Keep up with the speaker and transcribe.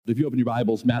If you open your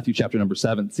Bibles, Matthew chapter number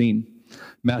 17.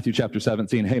 Matthew chapter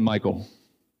 17. Hey, Michael,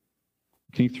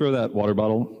 can you throw that water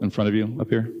bottle in front of you up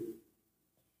here?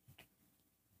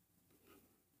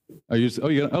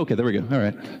 Okay, there we go. All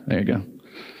right, there you go.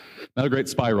 Not a great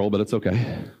spiral, but it's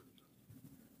okay.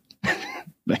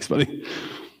 Thanks, buddy.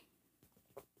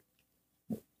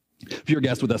 If you're a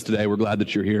guest with us today, we're glad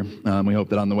that you're here. We hope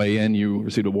that on the way in, you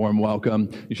received a warm welcome.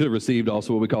 You should have received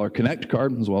also what we call our Connect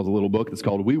card, as well as a little book that's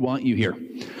called We Want You Here.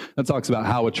 That talks about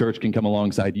how a church can come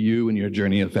alongside you in your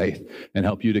journey of faith and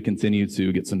help you to continue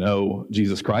to get to know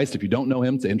Jesus Christ. If you don't know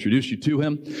him, to introduce you to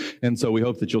him. And so we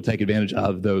hope that you'll take advantage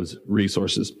of those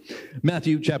resources.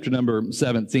 Matthew chapter number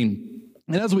 17.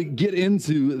 And as we get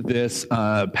into this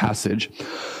passage,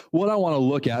 what I want to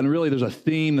look at, and really there's a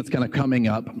theme that's kind of coming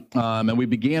up, and we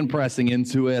began pressing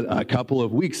into it a couple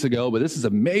of weeks ago, but this is a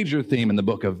major theme in the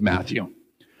book of Matthew.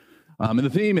 And the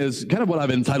theme is kind of what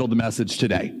I've entitled the message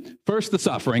today. First the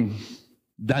suffering,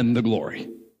 then the glory.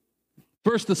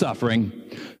 First the suffering,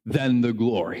 then the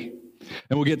glory.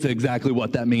 And we'll get to exactly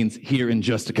what that means here in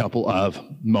just a couple of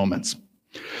moments.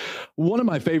 One of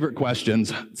my favorite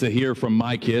questions to hear from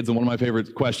my kids, and one of my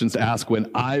favorite questions to ask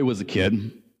when I was a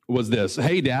kid, was this: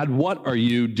 hey, Dad, what are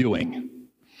you doing?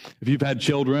 If you've had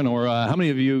children, or how many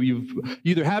of you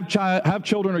either have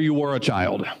children or you were a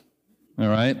child? All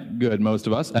right, good, most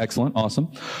of us. Excellent,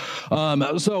 awesome.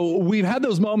 So we've had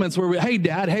those moments where hey,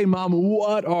 Dad, hey, Mom,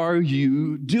 what are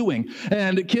you doing?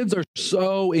 And kids are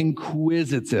so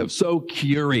inquisitive, so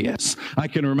curious. I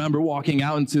can remember walking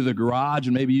out into the garage,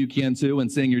 and maybe you can too,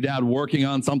 and seeing your dad working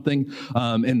on something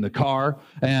in the car.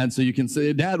 And so you can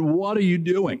say, Dad, what are you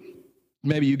doing?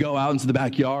 Maybe you go out into the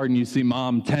backyard and you see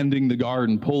Mom tending the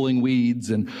garden, pulling weeds,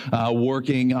 and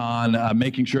working on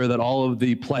making sure that all of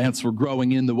the plants were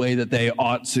growing in the way that they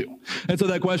ought to. And so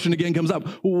that question again comes up: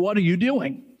 what are you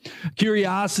doing?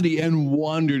 Curiosity and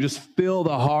wonder just fill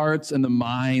the hearts and the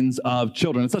minds of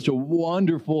children. It's such a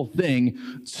wonderful thing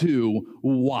to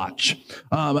watch.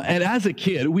 And as a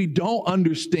kid, we don't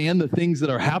understand the things that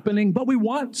are happening, but we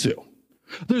want to.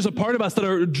 There's a part of us that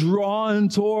are drawn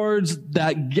towards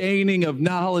that gaining of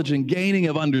knowledge and gaining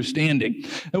of understanding.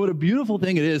 And what a beautiful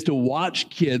thing it is to watch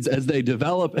kids as they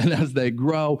develop and as they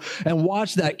grow, and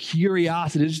watch that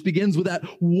curiosity. It just begins with that,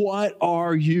 what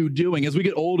are you doing? As we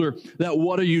get older, that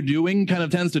what are you doing kind of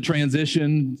tends to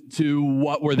transition to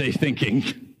what were they thinking?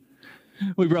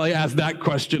 We probably ask that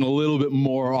question a little bit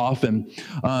more often.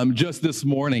 Just this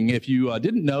morning, if you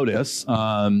didn't notice,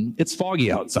 it's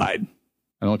foggy outside.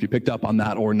 I don't know if you picked up on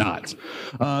that or not.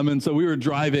 And so we were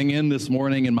driving in this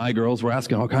morning, and my girls were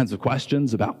asking all kinds of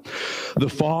questions about the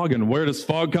fog and where does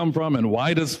fog come from and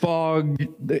why does fog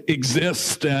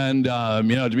exist? And,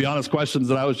 to be honest, questions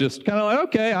that I was just kind of like,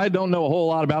 okay, I don't know a whole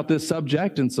lot about this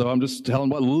subject. And so I'm just telling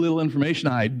what little information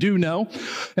I do know.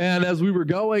 And as we were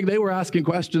going, they were asking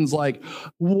questions like,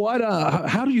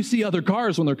 how do you see other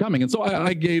cars when they're coming? And so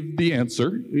I gave the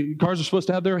answer. Cars are supposed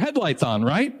to have their headlights on,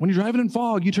 right? When you're driving in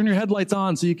fog, you turn your headlights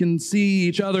on so you can see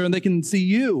each other and they can see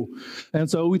you. And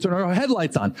so we turn our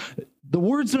headlights on. The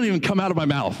words don't even come out of my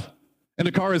mouth. And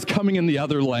a car is coming in the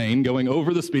other lane, going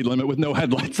over the speed limit with no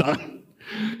headlights on.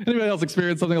 Anybody else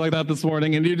experience something like that this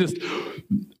morning? And you just,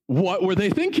 what were they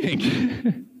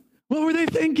thinking? What were they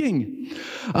thinking?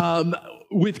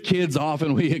 With kids,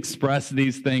 often we express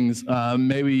these things.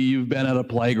 Maybe you've been at a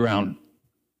playground.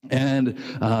 And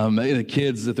the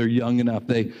kids, if they're young enough,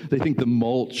 they think the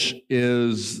mulch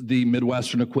is the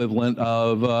Midwestern equivalent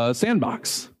of a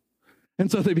sandbox.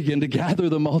 And so they begin to gather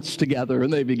the mulch together,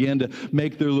 and they begin to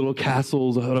make their little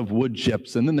castles out of wood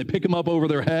chips. And then they pick them up over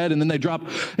their head, and then they drop.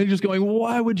 And you're just going,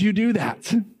 why would you do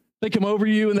that? They come over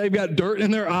you, and they've got dirt in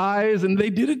their eyes, and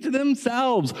they did it to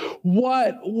themselves.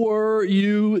 What were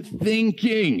you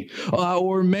thinking?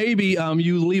 Or maybe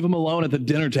you leave them alone at the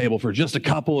dinner table for just a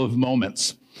couple of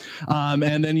moments.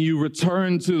 And then you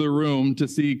return to the room to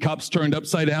see cups turned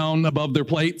upside down above their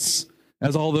plates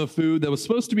as all the food that was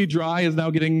supposed to be dry is now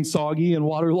getting soggy and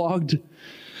waterlogged.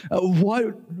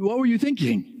 What were you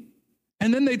thinking?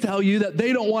 And then they tell you that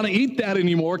they don't want to eat that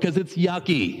anymore because it's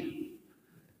yucky.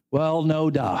 Well, no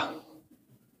duh.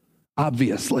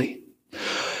 Obviously.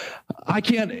 I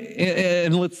can't,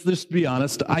 and let's just be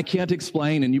honest, I can't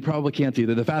explain, and you probably can't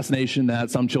either, the fascination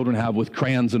that some children have with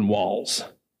crayons and walls.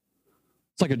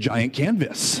 It's like a giant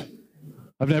canvas.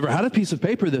 I've never had a piece of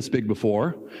paper this big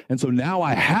before, and so now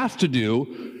I have to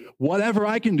do whatever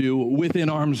I can do within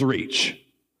arm's reach.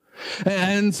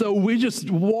 And so we just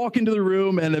walk into the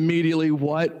room, and immediately,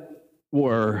 what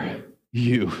were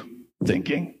you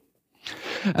thinking?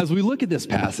 As we look at this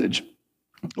passage,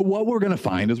 what we're going to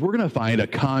find is we're going to find a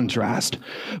contrast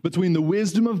between the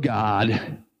wisdom of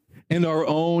God and our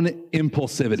own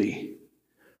impulsivity.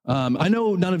 I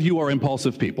know none of you are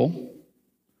impulsive people.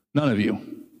 None of you.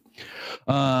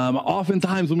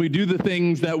 Oftentimes when we do the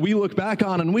things that we look back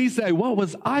on and we say, what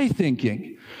was I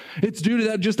thinking? It's due to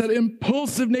that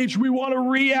impulsive nature. We want to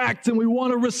react and we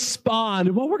want to respond.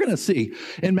 And what we're going to see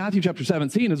in Matthew chapter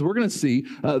 17 is we're going to see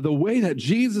the way that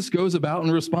Jesus goes about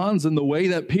and responds and the way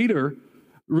that Peter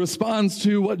responds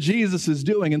to what Jesus is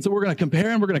doing. And so we're going to compare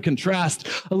and we're going to contrast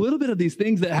a little bit of these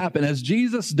things that happen as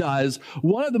Jesus does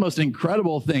one of the most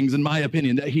incredible things, in my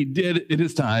opinion, that he did in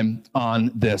his time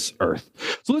on this earth.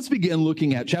 So let's begin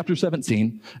looking at chapter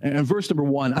 17 and verse number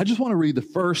 1. I just want to read the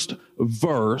first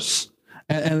verse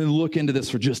and then look into this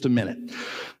for just a minute.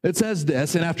 It says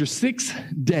this, and after 6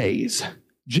 days,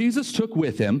 Jesus took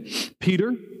with him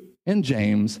Peter and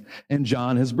James and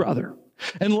John, his brother,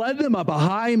 and led them up a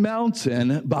high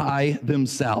mountain by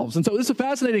themselves. And so this is a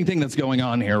fascinating thing that's going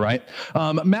on here, right?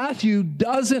 Matthew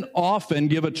doesn't often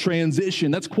give a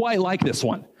transition that's quite like this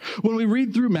one. When we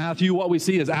read through Matthew, what we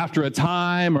see is after a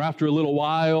time or after a little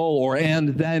while or and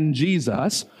then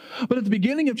Jesus. But at the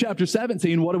beginning of chapter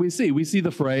 17, what do we see? We see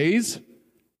the phrase,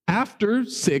 after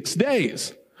 6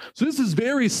 days. So this is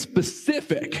very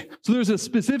specific. So there's a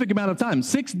specific amount of time.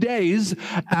 6 days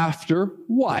after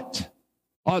what?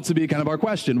 Ought to be kind of our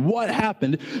question. What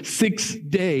happened 6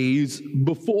 days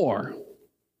before?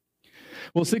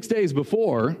 Well, 6 days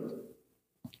before,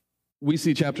 we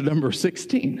see chapter number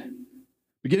 16.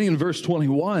 Beginning in verse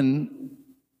 21,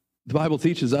 the Bible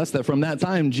teaches us that from that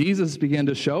time, Jesus began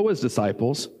to show his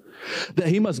disciples that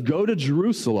he must go to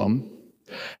Jerusalem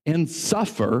and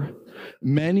suffer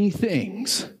many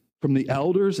things from the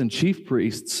elders and chief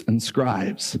priests and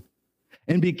scribes,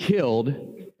 and be killed,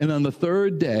 and on the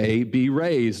third day be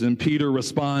raised. And Peter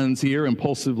responds here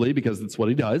impulsively, because that's what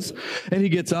he does. And he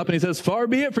gets up and he says, far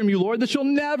be it from you, Lord, this shall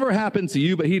never happen to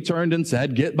you. But he turned and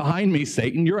said, get behind me,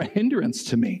 Satan. You're a hindrance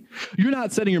to me. You're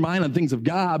not setting your mind on things of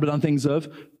God, but on things of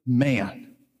man.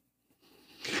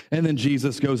 And then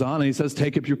Jesus goes on and he says,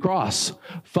 take up your cross,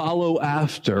 follow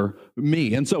after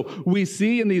me. And so we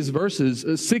see in these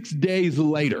verses 6 days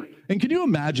later. And can you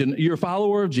imagine you're a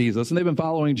follower of Jesus, and they've been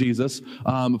following Jesus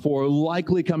for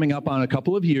likely coming up on a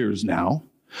couple of years now,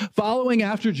 following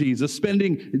after Jesus,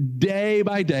 spending day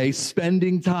by day,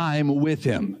 spending time with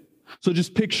him. So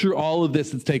just picture all of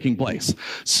this that's taking place.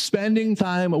 Spending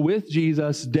time with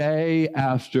Jesus day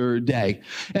after day.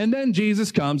 And then Jesus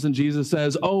comes and Jesus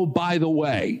says, oh, by the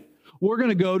way, we're going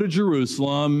to go to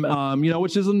Jerusalem,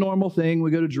 which is a normal thing.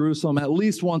 We go to Jerusalem at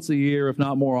least once a year, if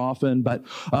not more often. But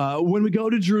when we go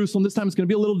to Jerusalem, this time it's going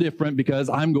to be a little different because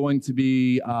I'm going to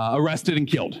be arrested and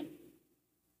killed.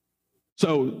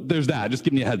 So there's that. Just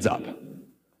giving you a heads up.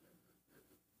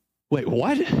 Wait,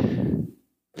 what?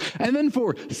 And then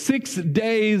for 6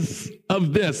 days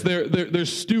of this, they're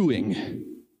stewing,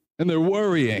 and they're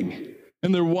worrying,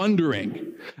 and they're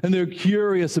wondering, and they're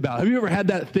curious about. Have you ever had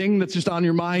that thing that's just on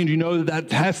your mind? You know that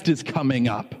test is coming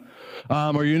up.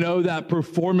 Or you know that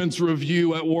performance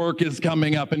review at work is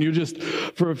coming up, and you just,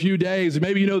 for a few days,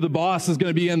 maybe you know the boss is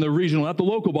going to be in the regional, not the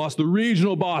local boss, the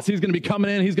regional boss. He's going to be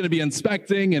coming in, he's going to be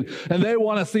inspecting, and they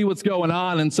want to see what's going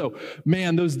on. And so,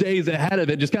 man, those days ahead of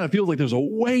it just kind of feels like there's a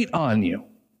weight on you.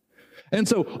 And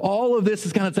so all of this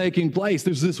is kind of taking place.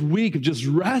 There's this week of just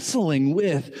wrestling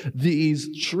with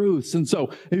these truths. And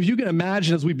so if you can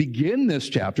imagine as we begin this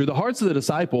chapter, the hearts of the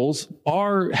disciples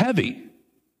are heavy.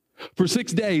 For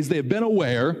 6 days, they have been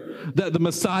aware that the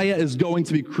Messiah is going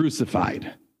to be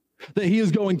crucified, that he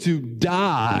is going to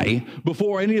die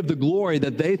before any of the glory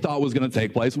that they thought was going to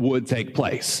take place would take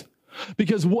place.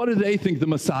 Because what do they think the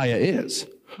Messiah is?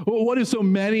 Well, what do so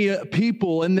many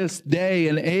people in this day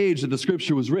and age that the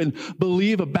scripture was written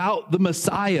believe about the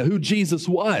Messiah, who Jesus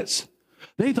was?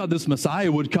 They thought this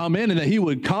Messiah would come in and that he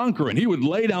would conquer and he would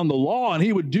lay down the law and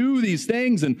he would do these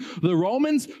things. And the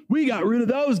Romans, we got rid of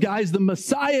those guys. The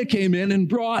Messiah came in and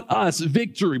brought us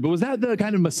victory. But was that the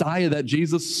kind of Messiah that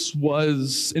Jesus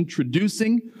was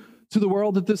introducing to the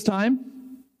world at this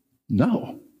time?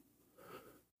 No.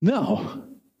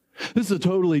 This is a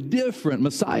totally different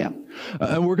Messiah.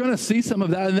 And we're going to see some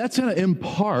of that. And that's going to, in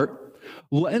part,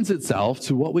 lends itself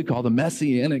to what we call the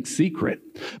messianic secret.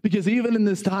 Because even in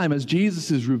this time, as Jesus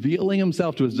is revealing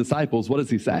himself to his disciples, what does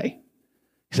he say?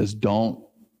 He says, don't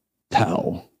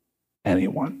tell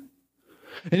anyone.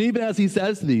 And even as he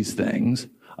says these things,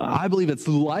 I believe it's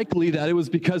likely that it was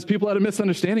because people had a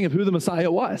misunderstanding of who the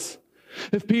Messiah was.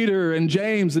 If Peter and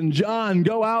James and John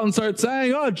go out and start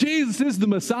saying, oh, Jesus is the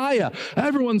Messiah,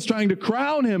 everyone's trying to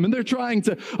crown him, and they're trying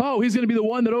to, he's going to be the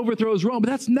one that overthrows Rome. But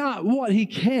that's not what he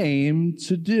came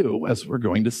to do, as we're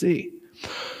going to see.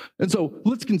 And so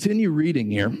let's continue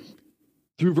reading here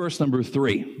through verse number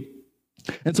 3.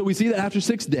 And so we see that after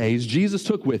 6 days, Jesus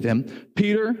took with him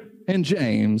Peter and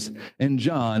James and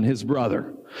John, his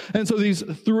brother. And so these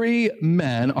 3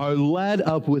 men are led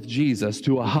up with Jesus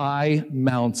to a high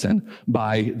mountain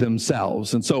by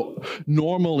themselves. And so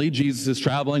normally Jesus is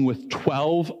traveling with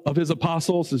 12 of his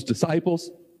apostles, his disciples.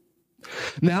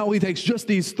 Now he takes just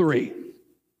these 3.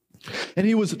 And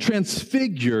he was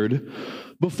transfigured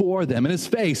before them, and his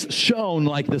face shone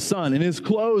like the sun, and his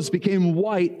clothes became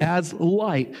white as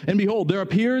light. And behold, there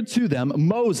appeared to them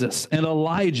Moses and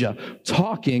Elijah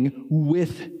talking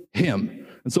with him.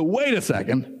 And so wait a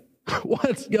second.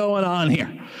 What's going on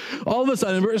here? All of a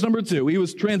sudden, in verse number 2, he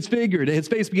was transfigured. His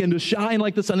face began to shine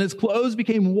like the sun. His clothes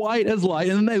became white as light.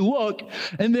 And then they look,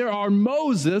 and there are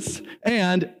Moses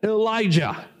and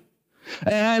Elijah.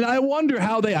 And I wonder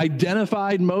how they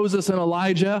identified Moses and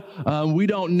Elijah. We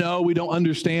don't know. We don't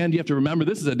understand. You have to remember,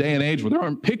 this is a day and age where there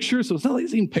aren't pictures, so it's not like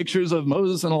you've seen pictures of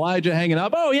Moses and Elijah hanging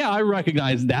up. Oh, yeah, I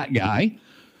recognize that guy.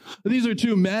 These are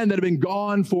 2 men that have been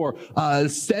gone for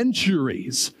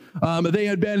centuries. They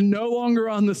had been no longer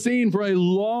on the scene for a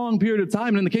long period of time.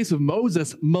 And in the case of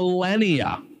Moses,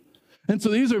 millennia. And so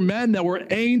these are men that were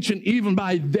ancient even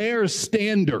by their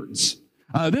standards.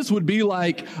 This would be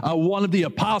like one of the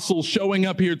apostles showing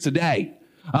up here today,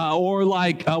 or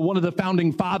like one of the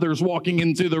founding fathers walking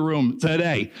into the room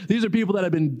today. These are people that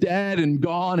have been dead and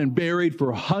gone and buried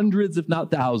for hundreds, if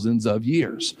not thousands of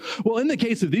years. Well, in the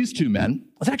case of these 2 men,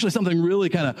 it's actually something really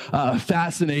kind of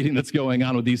fascinating that's going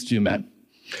on with these 2 men.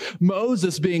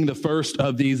 Moses being the first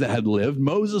of these that had lived,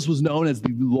 Moses was known as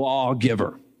the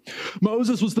lawgiver.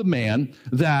 Moses was the man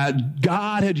that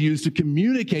God had used to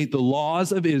communicate the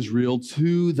laws of Israel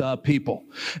to the people.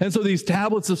 And so these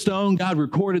tablets of stone, God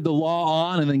recorded the law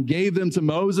on and then gave them to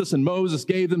Moses, and Moses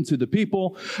gave them to the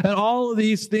people. And all of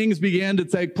these things began to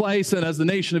take place. And as the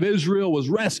nation of Israel was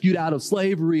rescued out of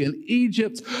slavery in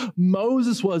Egypt,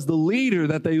 Moses was the leader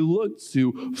that they looked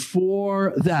to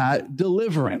for that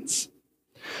deliverance.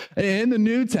 In the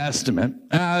New Testament,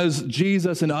 as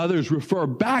Jesus and others refer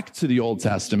back to the Old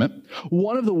Testament,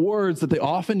 one of the words that they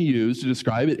often use to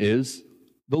describe it is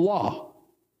the law.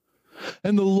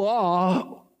 And the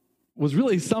law was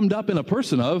really summed up in a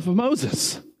person of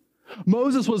Moses.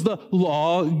 Moses was the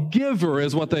lawgiver,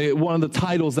 is one of the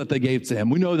titles that they gave to him.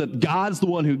 We know that God's the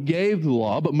one who gave the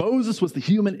law, but Moses was the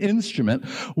human instrument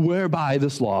whereby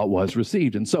this law was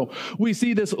received. And so we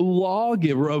see this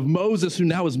lawgiver of Moses who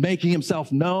now is making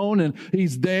himself known, and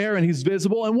he's there and he's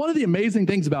visible. And one of the amazing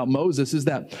things about Moses is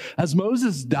that as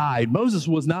Moses died, Moses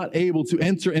was not able to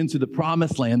enter into the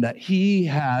promised land that he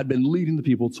had been leading the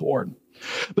people toward.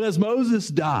 But as Moses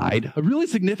died, a really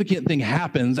significant thing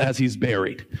happens as he's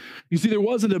buried. You see, there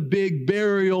wasn't a big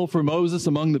burial for Moses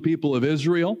among the people of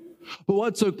Israel, but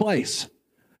what took place?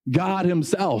 God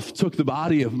himself took the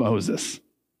body of Moses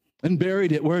and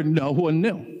buried it where no one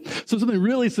knew. So something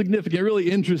really significant,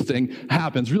 really interesting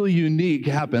happens, really unique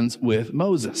happens with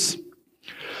Moses.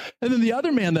 And then the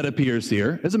other man that appears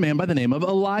here is a man by the name of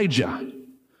Elijah.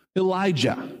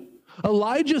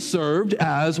 Elijah served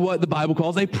as what the Bible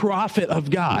calls a prophet of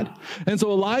God. And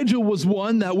so Elijah was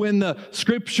one that when the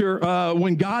scripture,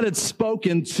 when God had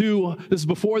spoken to, this is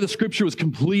before the scripture was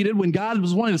completed, when God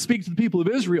was wanting to speak to the people of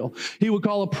Israel, he would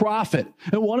call a prophet.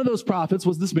 And one of those prophets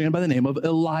was this man by the name of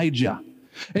Elijah.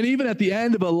 And even at the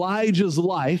end of Elijah's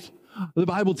life, the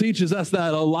Bible teaches us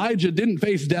that Elijah didn't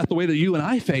face death the way that you and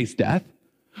I face death.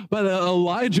 But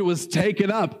Elijah was taken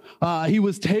up. He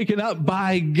was taken up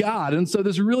by God. And so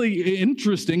this really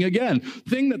interesting, again,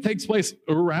 thing that takes place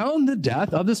around the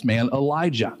death of this man,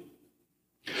 Elijah.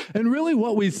 And really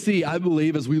what we see, I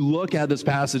believe, as we look at this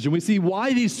passage, and we see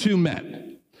why these 2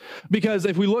 men. Because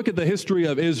if we look at the history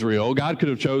of Israel, God could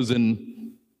have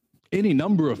chosen any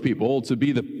number of people to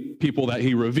be the people that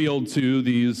he revealed to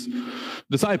these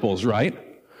disciples, right?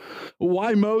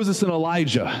 Why Moses and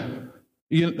Elijah?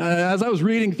 You know, as I was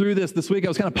reading through this week, I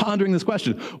was kind of pondering this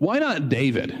question. Why not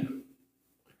David?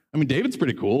 I mean, David's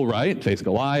pretty cool, right? Faced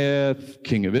Goliath,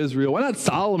 king of Israel. Why not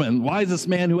Solomon, wisest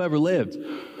man who ever lived?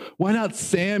 Why not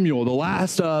Samuel, the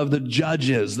last of the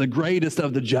judges, the greatest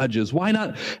of the judges? Why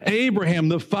not Abraham,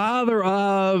 the father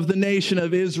of the nation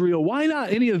of Israel? Why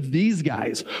not any of these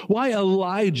guys? Why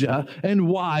Elijah and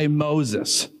why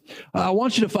Moses? I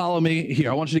want you to follow me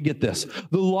here. I want you to get this.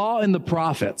 The law and the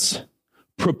prophets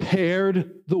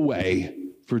prepared the way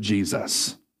for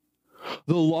Jesus.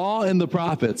 The law and the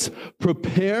prophets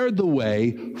prepared the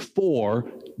way for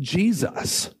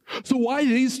Jesus. So why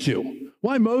these 2?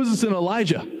 Why Moses and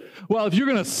Elijah? Well, if you're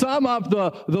going to sum up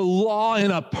the law in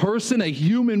a person, a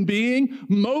human being,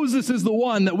 Moses is the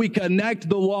one that we connect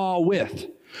the law with.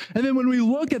 And then when we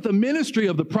look at the ministry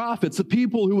of the prophets, the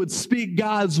people who would speak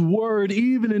God's word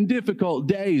even in difficult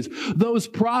days, those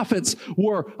prophets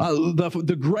were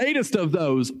the greatest of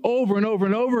those over and over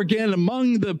and over again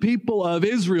among the people of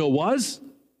Israel was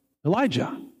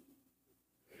Elijah.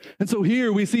 And so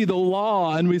here we see the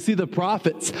law and we see the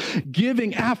prophets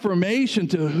giving affirmation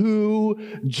to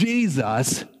who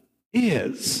Jesus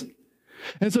is.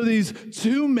 And so these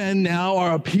two men now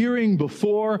are appearing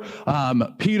before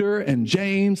Peter and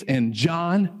James and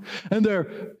John. And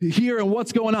they're here, and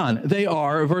what's going on? They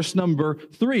are, verse number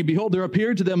 3, behold, there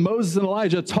appeared to them Moses and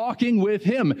Elijah talking with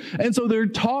him. And so they're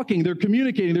talking, they're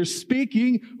communicating, they're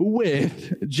speaking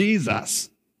with Jesus.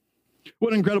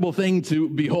 What an incredible thing to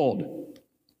behold.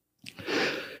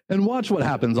 And watch what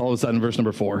happens all of a sudden, verse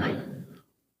number 4.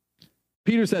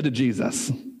 Peter said to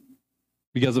Jesus,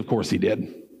 because of course he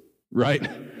did. Right?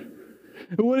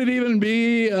 Would it even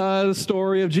be a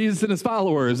story of Jesus and his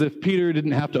followers if Peter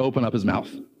didn't have to open up his mouth?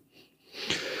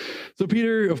 So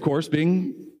Peter, of course,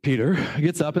 being Peter,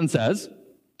 gets up and says,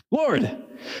 Lord,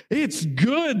 it's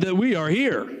good that we are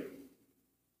here.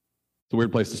 It's a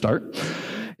weird place to start.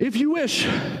 If you wish,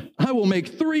 I will make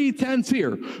 3 tents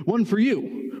here, one for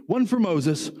you, one for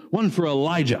Moses, one for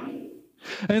Elijah.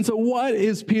 And so what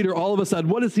is Peter all of a sudden,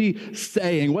 what is he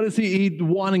saying? What is he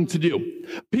wanting to do?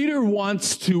 Peter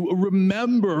wants to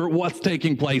remember what's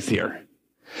taking place here.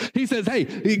 He says, hey,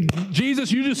 Jesus,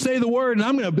 you just say the word and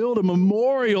I'm going to build a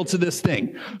memorial to this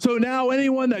thing. So now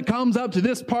anyone that comes up to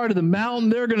this part of the mountain,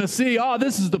 they're going to see, oh,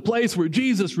 this is the place where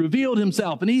Jesus revealed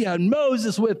himself. And he had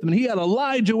Moses with him and he had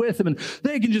Elijah with him. And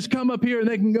they can just come up here and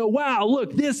they can go, wow,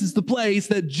 look, this is the place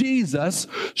that Jesus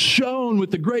shone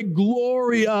with the great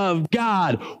glory of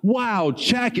God. Wow,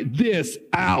 check this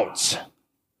out.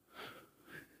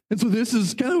 And so this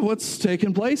is kind of what's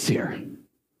taking place here.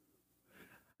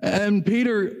 And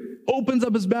Peter opens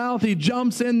up his mouth, he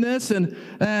jumps in this, and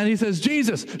he says,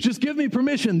 Jesus, just give me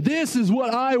permission. This is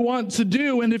what I want to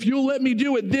do, and if you'll let me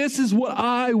do it, this is what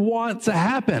I want to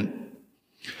happen.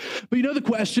 But you know the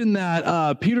question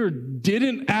that Peter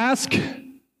didn't ask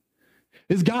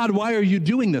is, God, why are you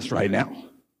doing this right now?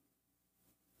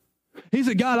 He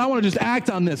said, God, I want to just act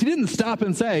on this. He didn't stop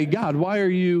and say, God, why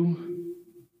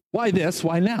this,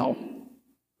 why now?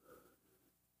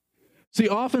 See,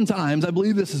 oftentimes, I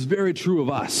believe this is very true of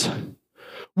us.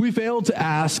 We fail to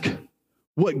ask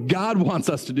what God wants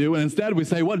us to do, and instead we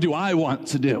say, what do I want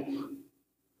to do?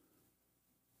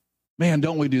 Man,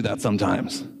 don't we do that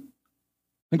sometimes? I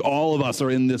think all of us are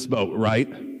in this boat,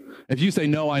 right? If you say,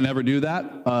 no, I never do that,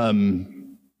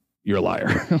 you're a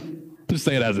liar. Just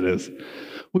say it as it is.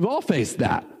 We've all faced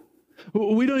that.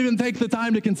 We don't even take the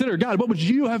time to consider, God, what would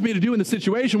you have me to do in this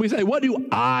situation? We say, what do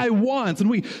I want? And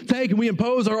we take and we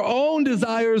impose our own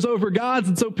desires over God's.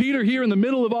 And so Peter here in the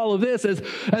middle of all of this,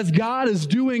 as God is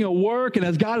doing a work and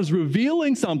as God is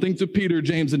revealing something to Peter,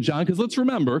 James, and John, because let's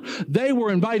remember, they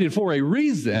were invited for a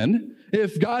reason.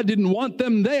 If God didn't want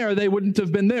them there, they wouldn't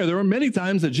have been there. There were many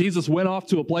times that Jesus went off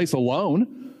to a place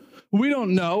alone. We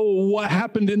don't know what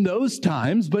happened in those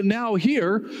times, but now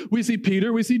here we see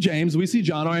Peter, we see James, we see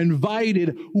John are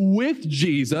invited with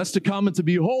Jesus to come and to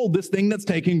behold this thing that's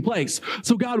taking place.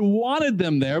 So God wanted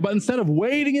them there, but instead of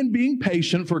waiting and being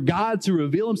patient for God to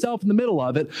reveal himself in the middle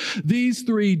of it, these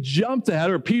three jumped ahead,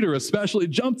 or Peter especially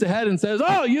jumped ahead and says,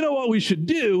 oh, you know what we should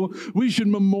do? We should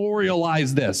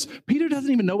memorialize this. Peter doesn't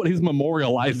even know what he's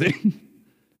memorializing. Isn't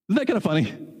that kind of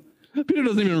funny? Peter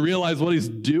doesn't even realize what he's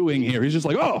doing here. He's just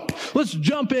like, oh, let's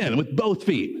jump in with both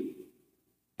feet.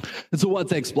 And so what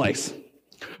takes place?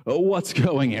 What's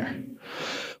going here?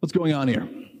 What's going on here?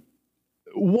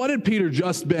 What had Peter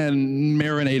just been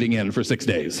marinating in for 6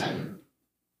 days?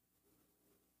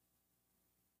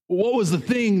 What was the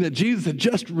thing that Jesus had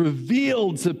just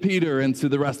revealed to Peter and to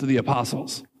the rest of the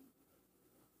apostles?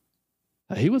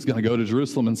 He was going to go to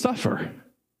Jerusalem and suffer.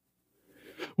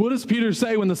 What does Peter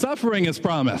say when the suffering is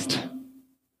promised?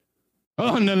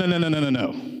 Oh,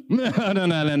 no.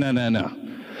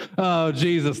 Oh,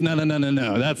 Jesus,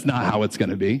 no. That's not how it's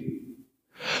going to be.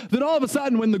 Then all of a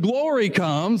sudden, when the glory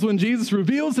comes, when Jesus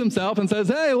reveals himself and says,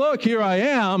 hey, look, here I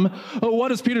am, what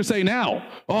does Peter say now?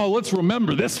 Oh, let's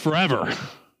remember this forever.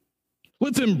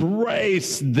 Let's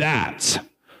embrace that.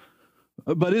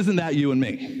 But isn't that you and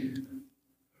me?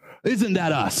 Isn't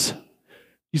that us?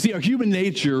 You see, our human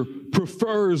nature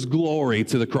prefers glory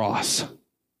to the cross.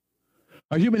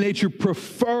 Our human nature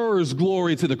prefers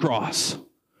glory to the cross.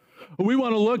 We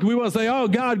want to say, oh,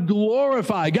 God,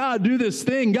 glorify. God, do this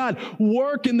thing. God,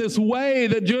 work in this way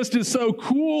that just is so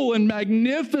cool and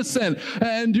magnificent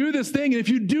and do this thing. And if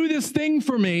you do this thing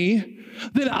for me,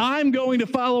 then I'm going to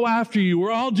follow after you,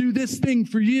 or I'll do this thing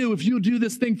for you if you'll do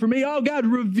this thing for me. Oh, God,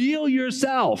 reveal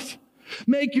yourself.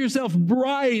 Make yourself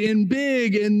bright and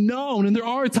big and known. And there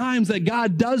are times that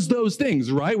God does those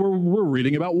things, right? We're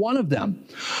reading about one of them.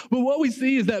 But what we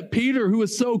see is that Peter, who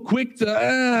is so quick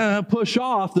to push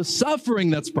off the suffering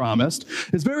that's promised,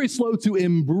 is very slow to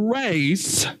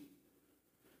embrace.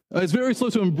 Is very slow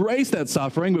to embrace that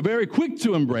suffering, but very quick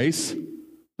to embrace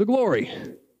the glory.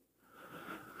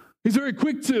 He's very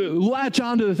quick to latch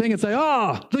onto the thing and say,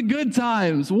 the good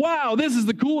times. Wow, this is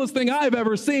the coolest thing I've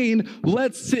ever seen.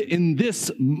 Let's sit in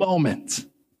this moment.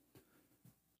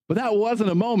 But that wasn't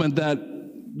a moment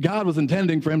that God was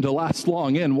intending for him to last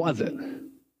long in, was it?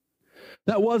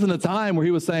 That wasn't a time where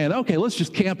he was saying, okay, let's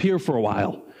just camp here for a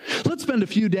while. Let's spend a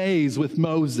few days with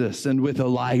Moses and with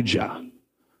Elijah.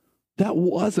 That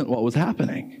wasn't what was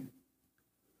happening.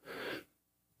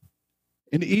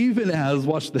 And even as,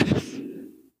 watch this,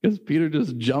 because Peter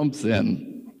just jumps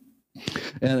in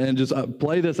and just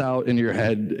play this out in your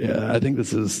head. I think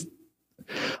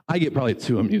I get probably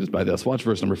too amused by this. Watch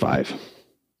verse number 5.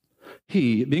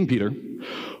 He, being Peter,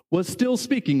 was still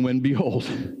speaking when, behold,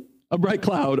 a bright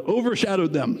cloud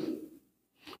overshadowed them.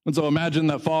 And so imagine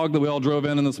that fog that we all drove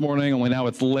in this morning, only now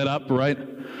it's lit up, right?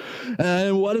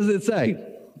 And what does it say?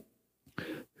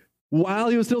 While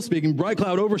he was still speaking, bright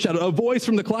cloud overshadowed. A voice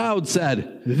from the cloud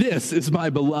said, "This is my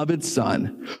beloved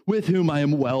Son, with whom I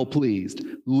am well pleased.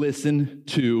 Listen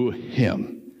to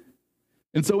him."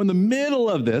 And so in the middle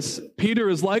of this, Peter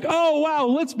is like, oh, wow,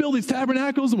 let's build these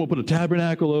tabernacles, and we'll put a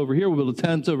tabernacle over here. We'll build a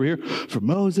tent over here for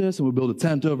Moses, and we'll build a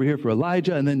tent over here for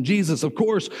Elijah. And then Jesus, of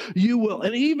course, you will.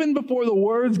 And even before the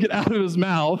words get out of his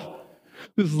mouth,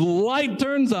 this light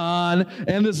turns on,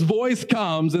 and this voice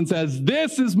comes and says,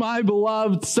 "This is my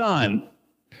beloved Son,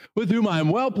 with whom I am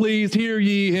well pleased. Hear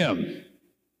ye him."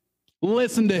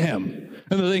 Listen to him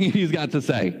and the thing he's got to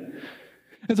say.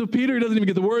 And so Peter doesn't even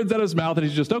get the words out of his mouth, and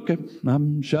he's just, okay,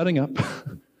 I'm shutting up.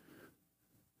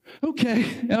 Okay,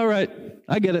 all right,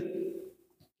 I get it.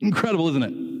 Incredible, isn't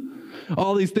it?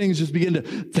 All these things just begin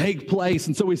to take place.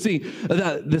 And so we see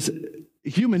that this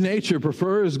human nature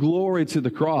prefers glory to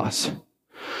the cross.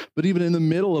 But even in the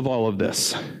middle of all of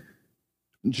this,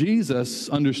 Jesus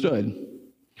understood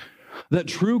that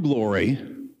true glory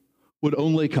would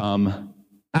only come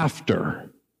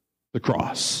after the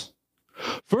cross.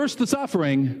 First the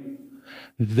suffering,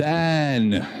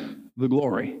 then the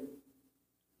glory.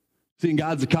 See, in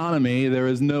God's economy, there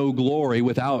is no glory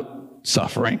without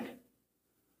suffering.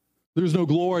 There's no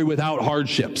glory without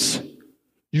hardships.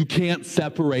 You can't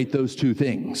separate those two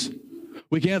things.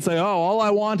 We can't say, all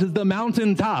I want is the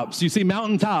mountaintops. You see,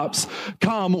 mountaintops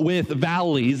come with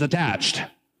valleys attached.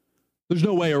 There's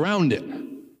no way around it.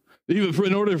 Even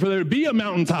in order for there to be a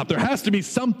mountaintop, there has to be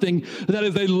something that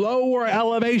is a lower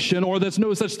elevation, or there's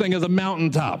no such thing as a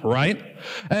mountaintop, right?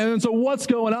 And so what's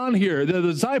going on here? The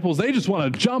disciples, they just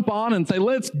want to jump on and say,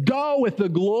 let's go with the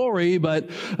glory. But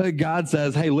God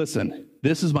says, hey, listen,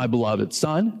 this is my beloved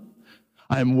Son.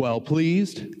 I am well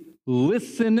pleased.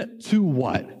 Listen to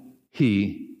what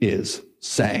he is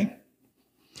saying.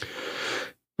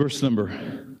 Verse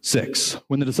number 6.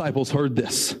 When the disciples heard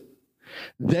this,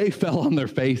 they fell on their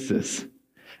faces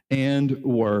and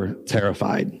were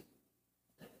terrified.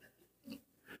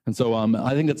 And so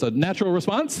I think that's a natural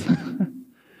response.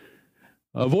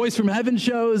 A voice from heaven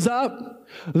shows up.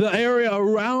 The area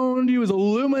around you is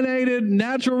illuminated.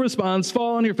 Natural response,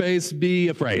 fall on your face, be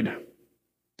afraid.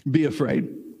 Be afraid.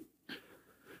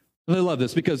 And I love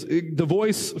this because the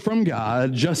voice from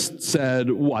God just said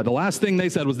what? The last thing they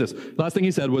said was this. The last thing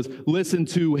he said was, listen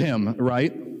to him,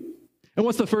 right? And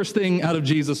what's the first thing out of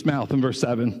Jesus' mouth in verse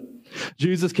 7?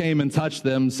 Jesus came and touched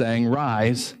them, saying,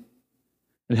 rise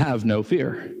and have no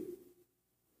fear.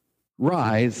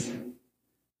 Rise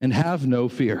and have no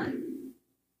fear.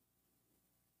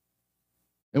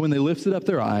 And when they lifted up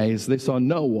their eyes, they saw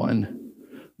no one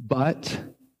but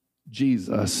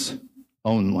Jesus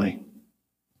only.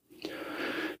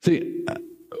 See,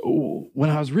 when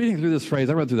I was reading through this phrase,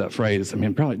 I read through that phrase,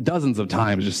 probably dozens of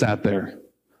times, just sat there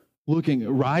looking,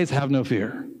 rise, have no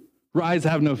fear. Rise,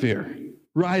 have no fear.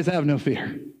 Rise, have no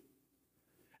fear.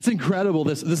 It's incredible.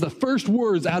 This is the first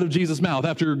words out of Jesus' mouth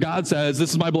after God says,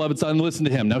 this is my beloved Son, listen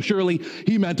to him. Now, surely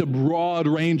he meant a broad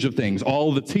range of things,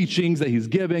 all the teachings that he's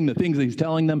giving, the things that he's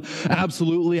telling them.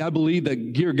 Absolutely, I believe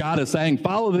that here God is saying,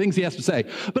 follow the things he has to say.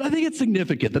 But I think it's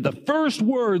significant that the first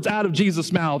words out of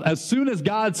Jesus' mouth, as soon as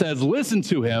God says, listen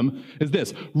to him, is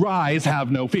this, rise,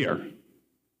 have no fear.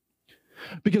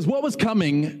 Because what was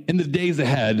coming in the days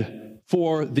ahead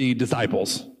for the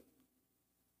disciples?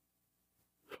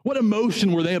 What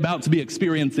emotion were they about to be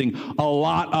experiencing a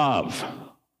lot of?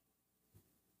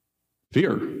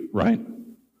 Fear, right?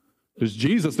 Because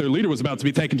Jesus, their leader, was about to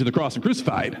be taken to the cross and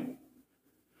crucified.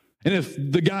 And if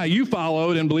the guy you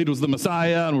followed and believed was the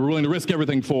Messiah and were willing to risk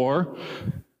everything for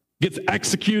gets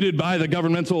executed by the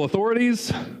governmental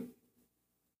authorities,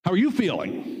 how are you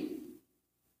feeling?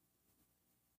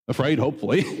 Afraid,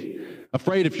 hopefully.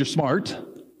 Afraid if you're smart.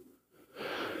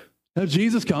 Now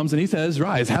Jesus comes and he says,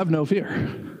 rise, have no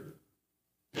fear.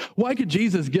 Why could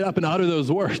Jesus get up and utter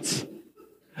those words?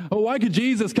 Why could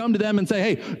Jesus come to them and say,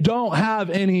 hey, don't have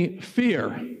any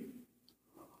fear?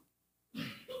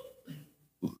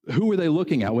 Who were they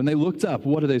looking at? When they looked up,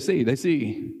 what do they see? They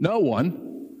see no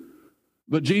one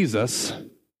but Jesus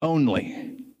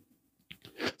only.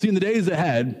 See, in the days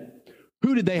ahead,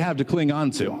 who did they have to cling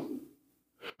on to?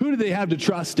 Who did they have to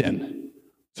trust in,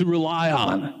 to rely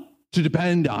on, to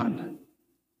depend on?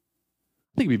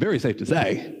 I think it'd be very safe to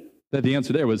say that the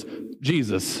answer there was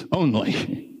Jesus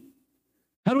only.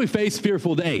 How do we face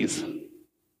fearful days?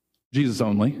 Jesus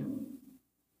only.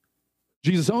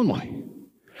 Jesus only.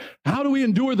 How do we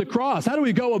endure the cross? How do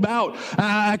we go about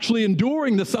actually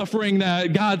enduring the suffering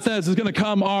that God says is going to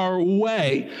come our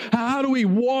way? How do we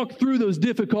walk through those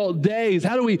difficult days?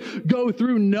 How do we go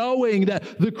through knowing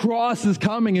that the cross is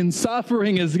coming and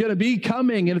suffering is going to be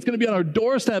coming and it's going to be on our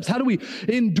doorsteps? How do we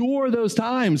endure those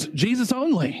times? Jesus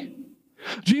only.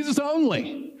 Jesus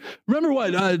only. Remember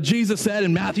what Jesus said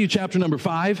in Matthew chapter number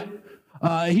 5?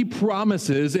 He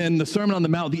promises in the Sermon on the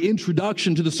Mount, the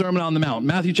introduction to the Sermon on the Mount,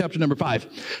 Matthew chapter number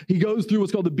 5. He goes through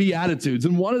what's called the Beatitudes.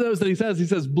 And one of those that he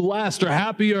says, blessed or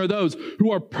happy are those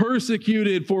who are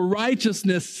persecuted for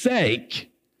righteousness'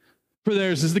 sake, for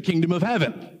theirs is the kingdom of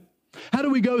heaven. How do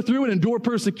we go through and endure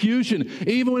persecution,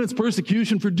 even when it's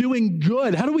persecution for doing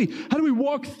good? How do we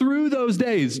walk through those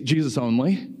days? Jesus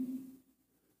only.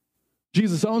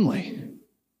 Jesus only.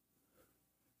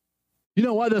 You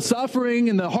know what? The suffering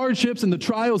and the hardships and the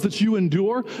trials that you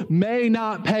endure may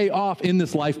not pay off in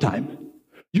this lifetime.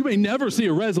 You may never see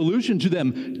a resolution to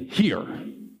them here.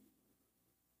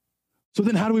 So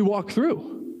then how do we walk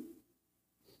through?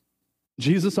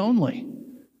 Jesus only.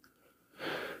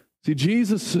 See,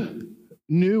 Jesus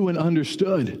knew and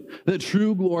understood that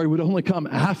true glory would only come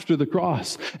after the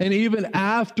cross. And even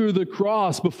after the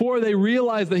cross, before they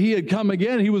realized that he had come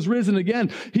again, he was risen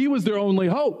again, he was their only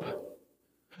hope.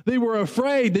 They were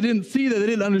afraid. They didn't see that. They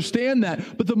didn't understand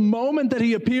that. But the moment that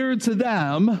he appeared to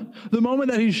them, the moment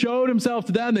that he showed himself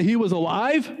to them that he was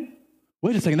alive,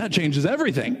 wait a second, that changes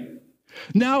everything.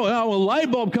 Now a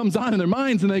light bulb comes on in their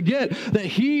minds and they get that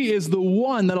he is the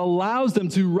one that allows them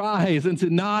to rise and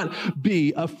to not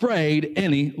be afraid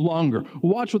any longer.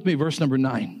 Watch with me, verse number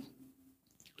 9.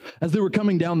 As they were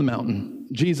coming down the mountain,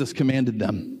 Jesus commanded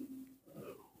them.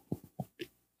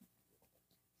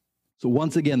 So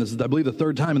once again, this is, I believe, the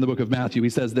third time in the book of Matthew, he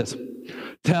says this,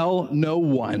 tell no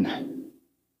one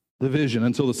the vision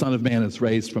until the Son of Man is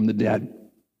raised from the dead.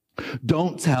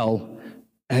 Don't tell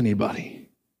anybody.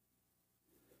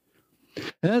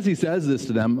 And as he says this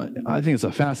to them, I think it's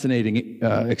a fascinating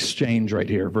exchange right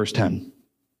here, verse 10.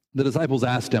 The disciples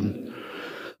asked him,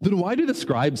 then why do the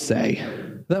scribes say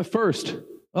that first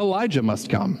Elijah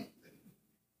must come?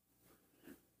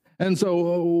 And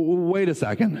so, wait a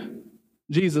second.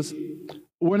 Jesus,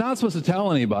 we're not supposed to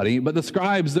tell anybody, but the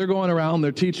scribes, they're going around,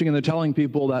 they're teaching and they're telling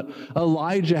people that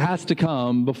Elijah has to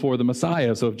come before the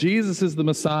Messiah. So if Jesus is the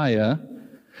Messiah,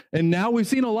 and now we've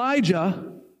seen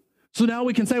Elijah, so now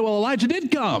we can say, well, Elijah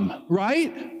did come,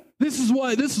 right? This is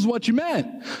what you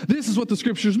meant. This is what the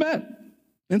scriptures meant.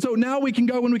 And so now we can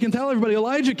go and we can tell everybody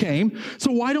Elijah came.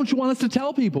 So why don't you want us to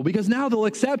tell people? Because now they'll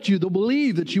accept you. They'll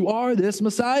believe that you are this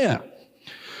Messiah.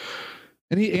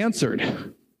 And he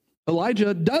answered,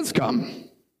 Elijah does come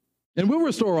and will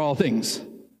restore all things.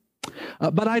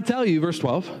 But I tell you, verse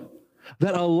 12,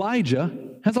 that Elijah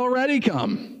has already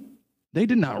come. They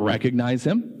did not recognize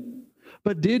him,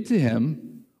 but did to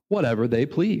him whatever they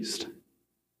pleased.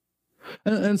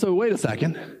 And so wait a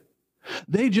second.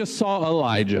 They just saw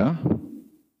Elijah.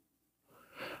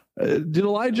 Did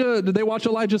they watch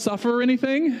Elijah suffer or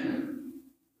anything?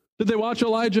 Did they watch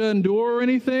Elijah endure or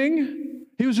anything?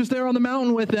 He was just there on the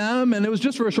mountain with them, and it was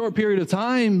just for a short period of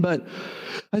time, but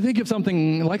I think if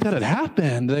something like that had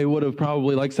happened, they would have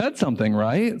probably said something,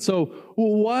 right? So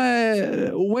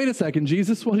what? Wait a second,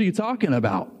 Jesus, what are you talking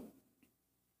about?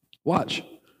 Watch.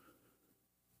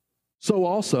 So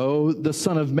also the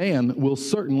Son of Man will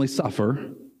certainly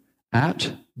suffer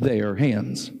at their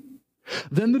hands.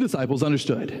 Then the disciples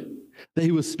understood that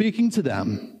he was speaking to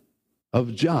them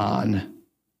of John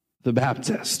the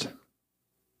Baptist.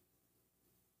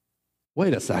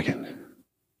 Wait a second.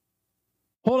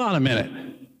 Hold on a minute.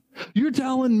 You're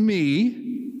telling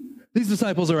me These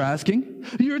disciples are asking,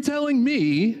 you're telling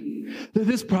me that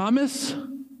this promise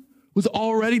was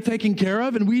already taken care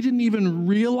of and we didn't even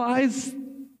realize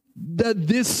that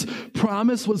this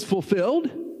promise was fulfilled?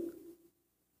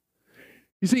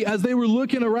 You see, as they were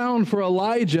looking around for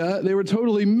Elijah, they were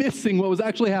totally missing what was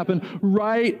actually happening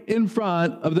right in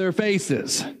front of their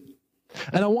faces.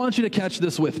 And I want you to catch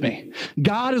this with me.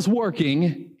 God is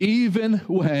working even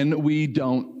when we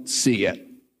don't see it.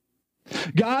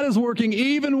 God is working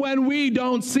even when we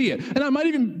don't see it. And I might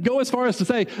even go as far as to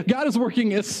say, God is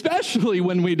working especially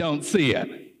when we don't see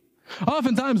it.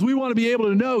 Oftentimes, we want to be able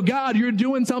to know, God, you're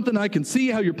doing something. I can see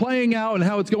how you're playing out and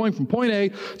how it's going from point A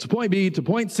to point B to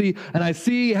point C, and I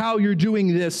see how you're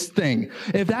doing this thing.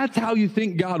 If that's how you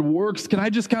think God works, can I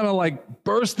just kind of like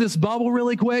burst this bubble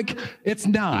really quick? It's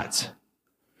not.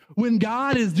 When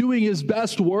God is doing his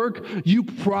best work, you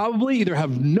probably either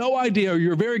have no idea or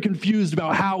you're very confused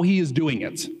about how he is doing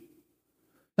it.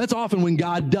 That's often when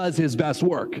God does his best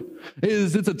work.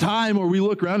 It's a time where we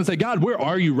look around and say, God, where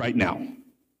are you right now?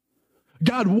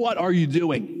 God, what are you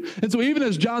doing? And so even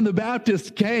as John the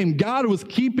Baptist came, God was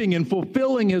keeping and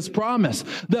fulfilling his promise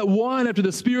that one, after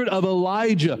the spirit of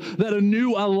Elijah, that a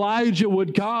new Elijah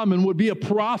would come and would be a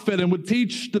prophet and would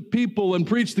teach the people and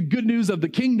preach the good news of the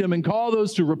kingdom and call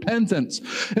those to repentance.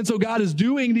 And so God is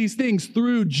doing these things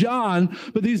through John,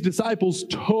 but these disciples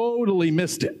totally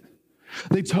missed it.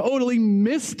 They totally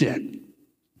missed it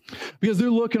because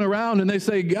they're looking around and they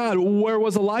say, God, where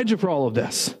was Elijah for all of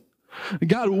this?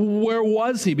 God, where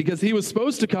was he? Because he was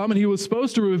supposed to come and he was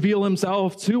supposed to reveal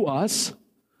himself to us.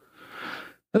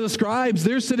 And the scribes,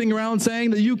 they're sitting around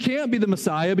saying that you can't be the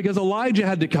Messiah because Elijah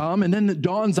had to come, and then it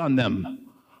dawns on them.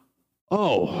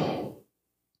 Oh,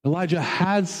 Elijah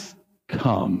has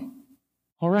come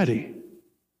already.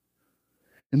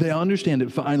 And they understand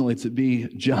it finally to be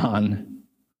John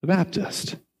the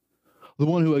Baptist, the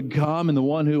one who had come and the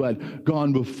one who had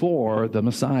gone before the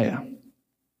Messiah.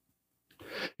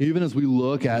 Even as we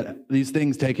look at these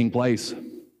things taking place,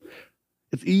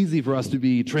 it's easy for us to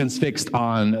be transfixed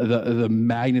on the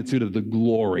magnitude of the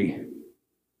glory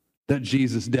that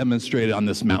Jesus demonstrated on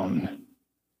this mountain.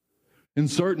 And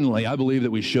certainly, I believe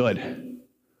that we should.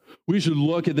 We should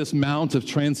look at this Mount of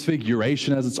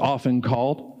Transfiguration, as it's often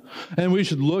called, and we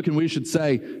should look and we should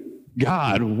say,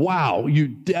 God, wow, you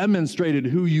demonstrated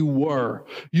who you were.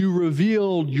 You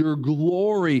revealed your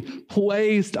glory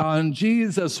placed on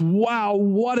Jesus. Wow,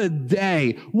 what a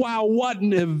day. Wow, what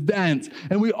an event.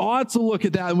 And we ought to look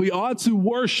at that and we ought to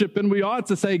worship and we ought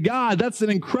to say, God, that's an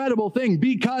incredible thing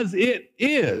because it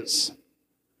is.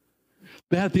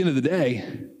 But at the end of the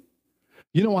day,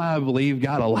 you know why I believe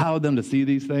God allowed them to see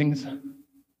these things?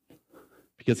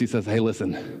 Because he says, hey,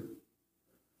 listen,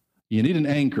 you need an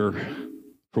anchor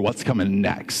for what's coming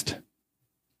next.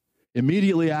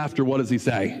 Immediately after, what does he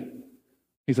say?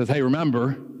 He says, hey,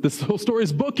 remember, this whole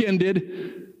story's bookended.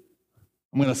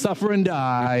 I'm going to suffer and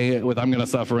die with I'm going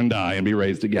to suffer and die and be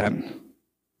raised again.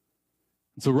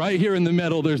 So right here in the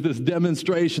middle, there's this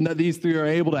demonstration that these three are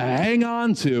able to hang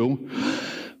on to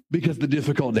because the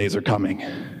difficult days are coming.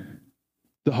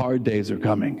 The hard days are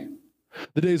coming.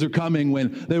 The days are coming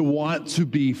when they want to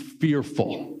be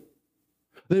fearful.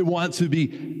 They want to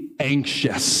be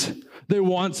anxious. They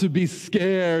want to be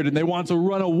scared, and they want to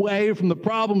run away from the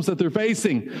problems that they're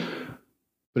facing.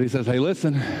 But he says, hey,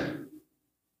 listen,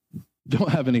 don't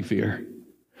have any fear.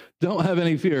 Don't have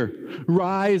any fear.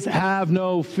 Rise, have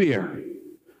no fear.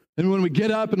 And when we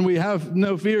get up and we have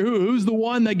no fear, who's the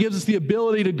one that gives us the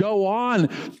ability to go on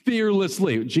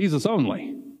fearlessly? Jesus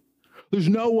only. There's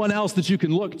no one else that you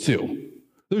can look to.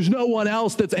 There's no one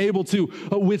else that's able to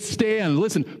withstand.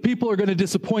 Listen, people are going to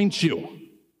disappoint you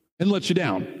and let you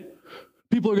down.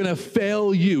 People are going to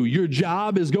fail you. Your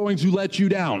job is going to let you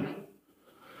down.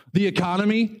 The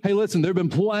economy, hey, listen, there have been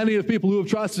plenty of people who have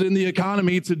trusted in the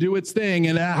economy to do its thing,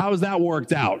 and how has that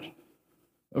worked out?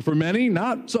 For many,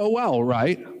 not so well,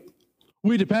 right?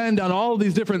 We depend on all of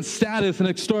these different status and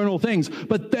external things,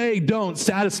 but they don't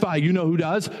satisfy. You know who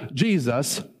does?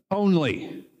 Jesus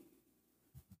only.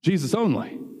 Jesus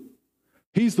only.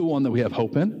 He's the one that we have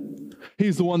hope in.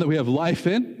 He's the one that we have life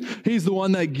in. He's the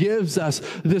one that gives us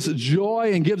this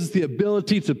joy and gives us the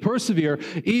ability to persevere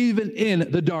even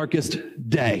in the darkest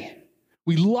day.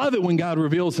 We love it when God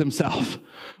reveals himself.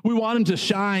 We want him to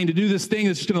shine, to do this thing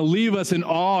that's just going to leave us in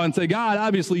awe and say, God,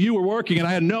 obviously you were working and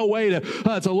I had no way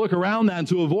to look around that and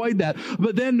to avoid that.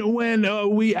 But then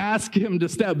when we ask him to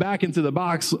step back into the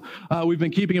box, we've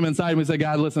been keeping him inside and we say,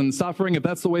 God, listen, suffering, if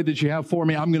that's the way that you have for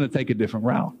me, I'm going to take a different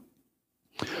route.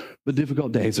 But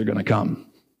difficult days are going to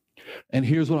come. And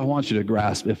here's what I want you to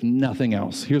grasp, if nothing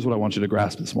else. Here's what I want you to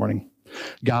grasp this morning.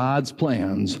 God's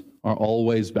plans are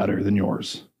always better than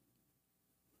yours.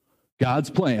 God's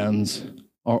plans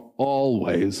are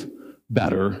always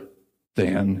better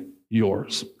than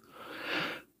yours.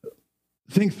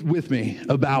 Think with me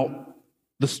about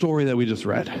the story that we just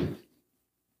read.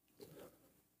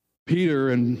 Peter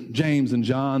and James and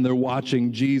John, they're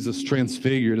watching Jesus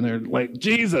transfigured, and they're like,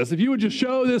 Jesus, if you would just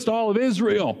show this to all of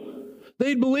Israel,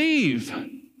 they'd believe.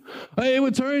 They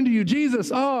would turn to you,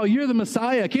 Jesus, oh, you're the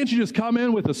Messiah. Can't you just come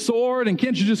in with a sword, and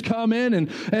can't you just come in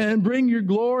and bring your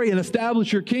glory and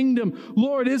establish your kingdom?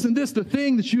 Lord, isn't this the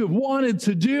thing that you have wanted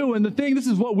to do? And this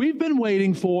is what we've been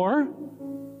waiting for.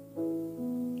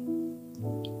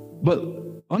 But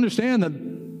understand that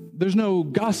there's no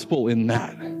gospel in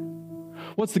that.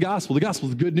 What's the gospel? The gospel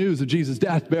is the good news of Jesus'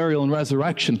 death, burial, and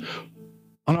resurrection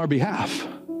on our behalf.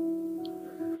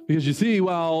 Because you see,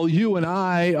 while you and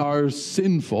I are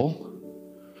sinful,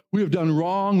 we have done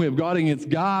wrong, we have gone against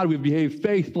God, we have behaved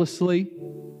faithlessly,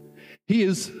 He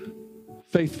is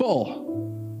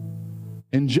faithful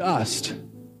and just.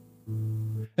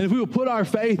 And if we will put our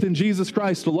faith in Jesus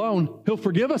Christ alone, He'll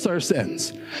forgive us our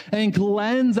sins and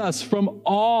cleanse us from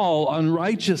all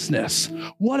unrighteousness.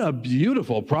 What a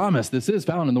beautiful promise this is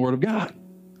found in the Word of God.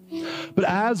 But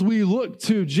as we look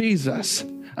to Jesus,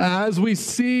 as we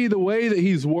see the way that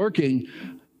He's working,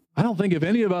 I don't think if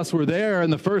any of us were there in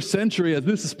the first century as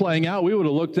this is playing out, we would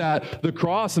have looked at the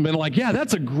cross and been like, yeah,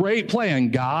 that's a great plan,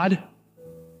 God.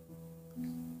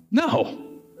 No,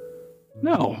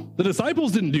 the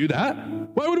disciples didn't do that.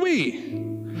 Why would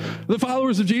we? The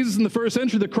followers of Jesus in the first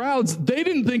century, the crowds, they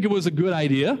didn't think it was a good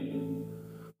idea.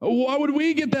 Why would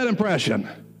we get that impression?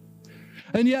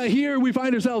 And yet here we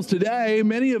find ourselves today,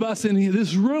 many of us in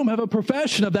this room have a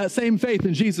profession of that same faith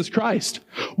in Jesus Christ.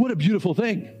 What a beautiful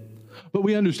thing. But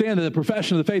we understand that the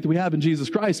profession of the faith that we have in Jesus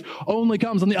Christ only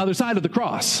comes on the other side of the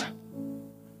cross.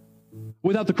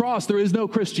 Without the cross, there is no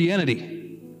Christianity.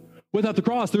 Without the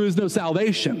cross, there is no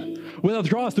salvation. Without the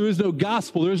cross, there is no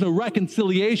gospel. There is no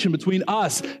reconciliation between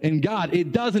us and God.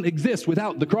 It doesn't exist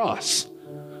without the cross.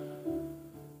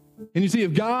 And you see,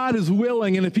 if God is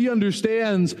willing and if He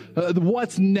understands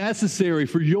what's necessary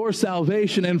for your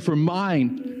salvation and for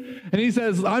mine, and He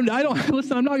says, I'm not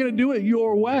going to do it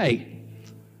your way.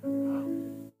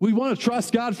 We want to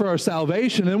trust God for our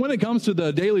salvation. And when it comes to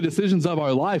the daily decisions of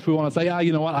our life, we want to say,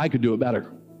 you know what? I could do it better.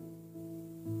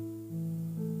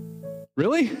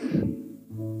 Really?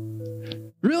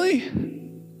 Really?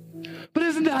 But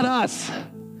isn't that us?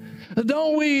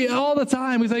 Don't we all the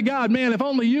time, we say, God, man, if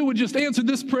only you would just answer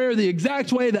this prayer the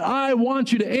exact way that I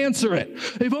want you to answer it.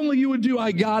 If only you would do,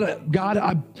 I got a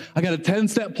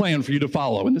 10-step plan for you to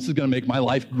follow, and this is going to make my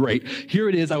life great. Here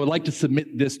it is. I would like to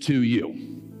submit this to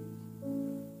you.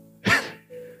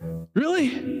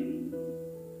 Really?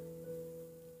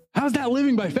 How's that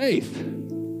living by faith?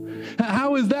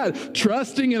 How is that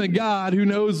trusting in a God who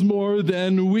knows more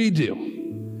than we do?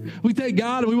 We take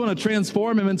God and we want to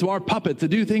transform Him into our puppet to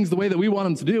do things the way that we want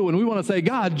Him to do. And we want to say,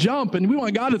 God, jump. And we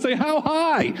want God to say, how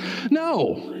high?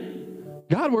 No.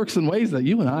 God works in ways that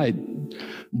you and I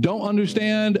don't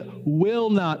understand,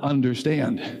 will not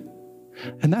understand.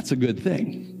 And that's a good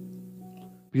thing.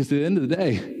 Because at the end of the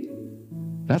day,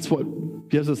 that's what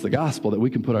gives us the gospel that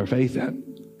we can put our faith in.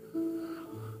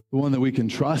 The one that we can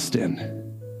trust in.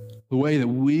 The way that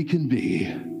we can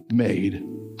be made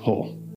whole.